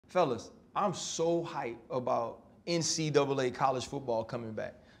Fellas, I'm so hyped about NCAA college football coming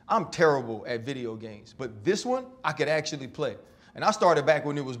back. I'm terrible at video games, but this one I could actually play. And I started back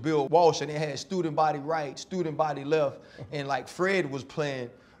when it was Bill Walsh and they had student body right, student body left, and like Fred was playing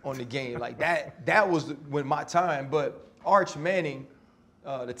on the game. Like that was when my time. But Arch Manning,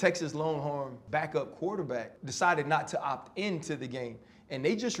 the Texas Longhorn backup quarterback, decided not to opt into the game. And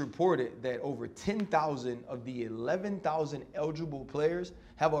they just reported that over 10,000 of the 11,000 eligible players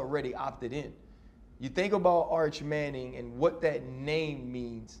have already opted in. You think about Arch Manning and what that name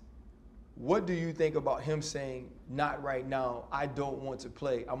means. What do you think about him saying, not right now, I don't want to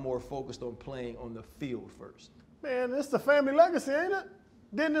play, I'm more focused on playing on the field first? Man, it's the family legacy, ain't it?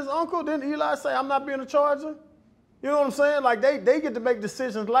 Didn't his uncle, didn't Eli say, I'm not being a Charger? You know what I'm saying? Like, they get to make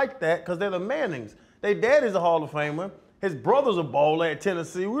decisions like that because they're the Mannings. Their daddy's a Hall of Famer. His brother's a baller at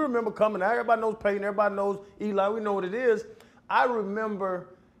Tennessee. We remember coming out. Everybody knows Peyton. Everybody knows Eli. We know what it is. I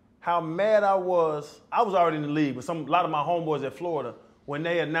remember how mad I was. I was already in the league, but a lot of my homeboys at Florida, when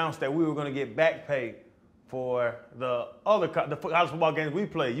they announced that we were going to get back pay for the college football games we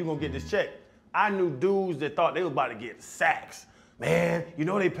played, you're going to get this check. I knew dudes that thought they were about to get sacks. Man, you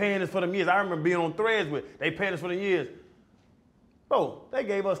know they paying us for them years. I remember being on threads with, they paying us for the years. Bro, they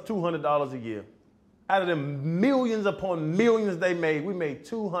gave us $200 a year. Out of the millions upon millions they made, we made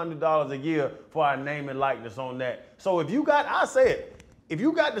 $200 a year for our name and likeness on that. So if you got, I say it, if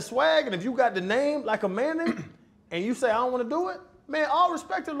you got the swag and if you got the name like a Manning and you say, I don't want to do it, man, all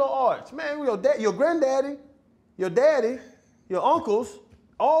respect to little Arch. Man, your granddaddy, your daddy, your uncles,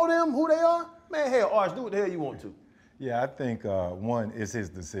 all them, who they are, man, hell, Arch, do what the hell you want to. Yeah, I think one is his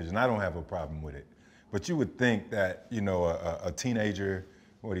decision. I don't have a problem with it. But you would think that, you know, a teenager,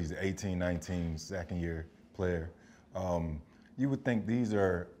 what he's 18, 19, second year player, you would think these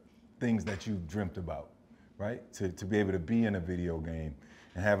are things that you've dreamt about, right? To be able to be in a video game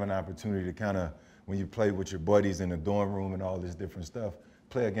and have an opportunity to kind of, when you play with your buddies in the dorm room and all this different stuff,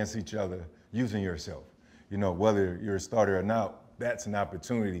 play against each other using yourself. You know, whether you're a starter or not, that's an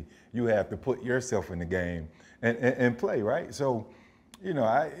opportunity. You have to put yourself in the game and play, right? So, you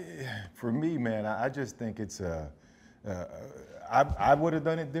know, for me, man, I just think it's I would have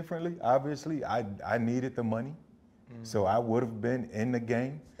done it differently, obviously. I needed the money, so I would have been in the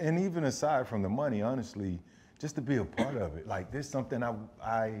game. And even aside from the money, honestly, just to be a part of it. Like, this is something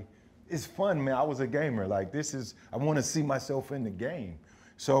it's fun, man. I was a gamer. Like, I want to see myself in the game.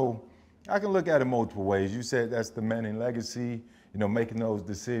 So I can look at it multiple ways. You said that's the Manning legacy, you know, making those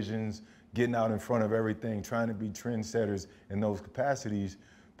decisions, getting out in front of everything, trying to be trendsetters in those capacities.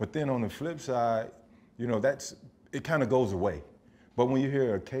 But then on the flip side, you know, it kind of goes away. But when you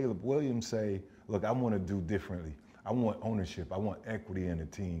hear Caleb Williams say, look, I want to do differently. I want ownership. I want equity in the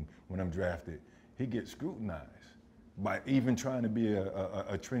team when I'm drafted. He gets scrutinized by even trying to be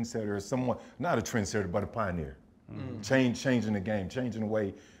a trendsetter or someone, not a trendsetter, but a pioneer. Changing the game, changing the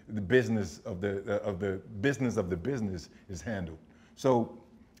way the business of the business is handled. So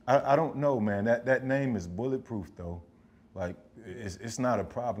I don't know, man. That name is bulletproof, though. Like, it's not a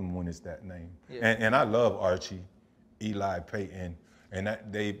problem when it's that name. Yeah. And I love Archie, Eli, Peyton, and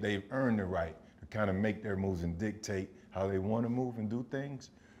they've earned the right to kind of make their moves and dictate how they want to move and do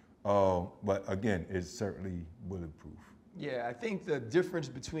things. But again, it's certainly bulletproof. Yeah, I think the difference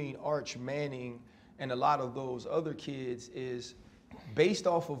between Arch Manning and a lot of those other kids is based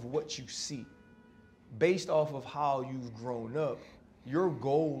off of what you see, based off of how you've grown up, your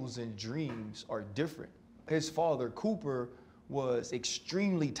goals and dreams are different. His father, Cooper, was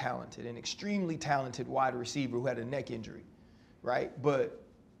extremely talented, an extremely talented wide receiver who had a neck injury, right? But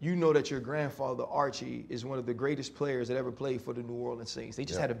you know that your grandfather, Archie, is one of the greatest players that ever played for the New Orleans Saints. They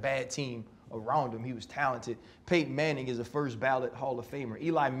just had a bad team around him. He was talented. Peyton Manning is a first ballot Hall of Famer.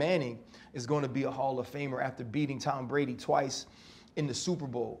 Eli Manning is going to be a Hall of Famer after beating Tom Brady twice in the Super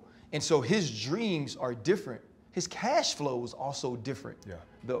Bowl. And so his dreams are different. His cash flow is also different,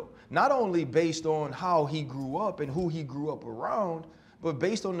 though. Not only based on how he grew up and who he grew up around, but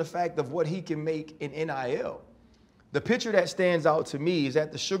based on the fact of what he can make in NIL. The picture that stands out to me is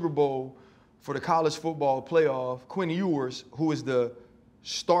at the Sugar Bowl for the college football playoff. Quinn Ewers, who is the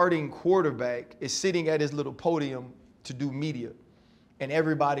starting quarterback, is sitting at his little podium to do media, and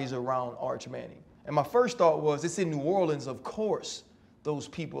everybody's around Arch Manning. And my first thought was, it's in New Orleans, of course those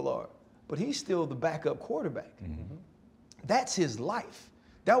people are. But he's still the backup quarterback. That's his life.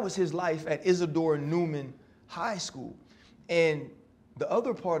 That was his life at Isidore Newman High School. And the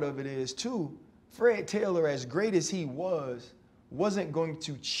other part of it is, too, Fred Taylor, as great as he was, wasn't going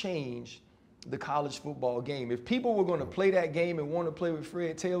to change the college football game. If people were going to play that game and want to play with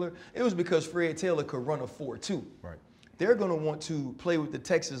Fred Taylor, it was because Fred Taylor could run a 4.2. Right. they're going to want to play with the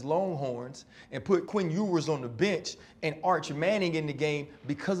Texas Longhorns and put Quinn Ewers on the bench and Arch Manning in the game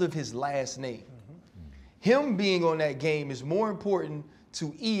because of his last name. Him being on that game is more important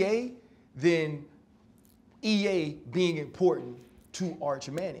to EA than EA being important to Arch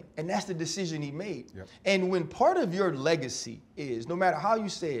Manning. And that's the decision he made. Yep. And when part of your legacy is, no matter how you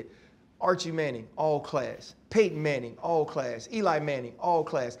say it, Archie Manning, all class. Peyton Manning, all class. Eli Manning, all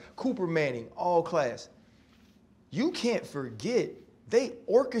class. Cooper Manning, all class. You can't forget they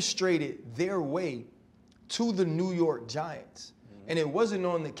orchestrated their way to the New York Giants. And it wasn't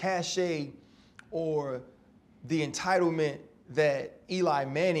on the cachet or the entitlement that Eli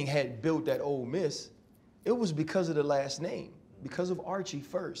Manning had built at Ole Miss. It was because of the last name, because of Archie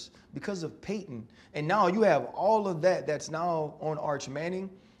first, because of Peyton. And now you have all of that that's now on Arch Manning.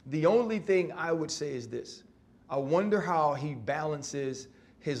 The only thing I would say is this. I wonder how he balances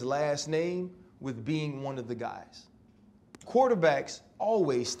his last name with being one of the guys. Quarterbacks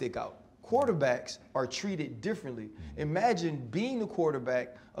always stick out. Quarterbacks are treated differently. Imagine being the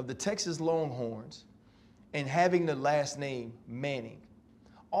quarterback of the Texas Longhorns and having the last name Manning.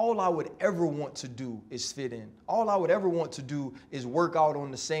 All I would ever want to do is fit in. All I would ever want to do is work out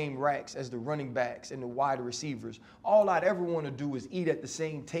on the same racks as the running backs and the wide receivers. All I'd ever want to do is eat at the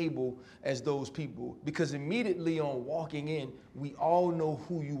same table as those people, because immediately on walking in, we all know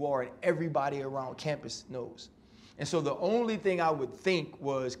who you are and everybody around campus knows. And so the only thing I would think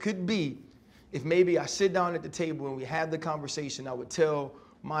could be, if maybe I sit down at the table and we have the conversation, I would tell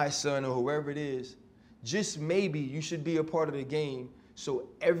my son or whoever it is, just maybe you should be a part of the game so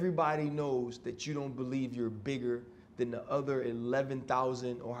everybody knows that you don't believe you're bigger than the other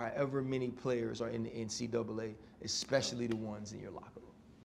 11,000 or however many players are in the NCAA, especially the ones in your locker room.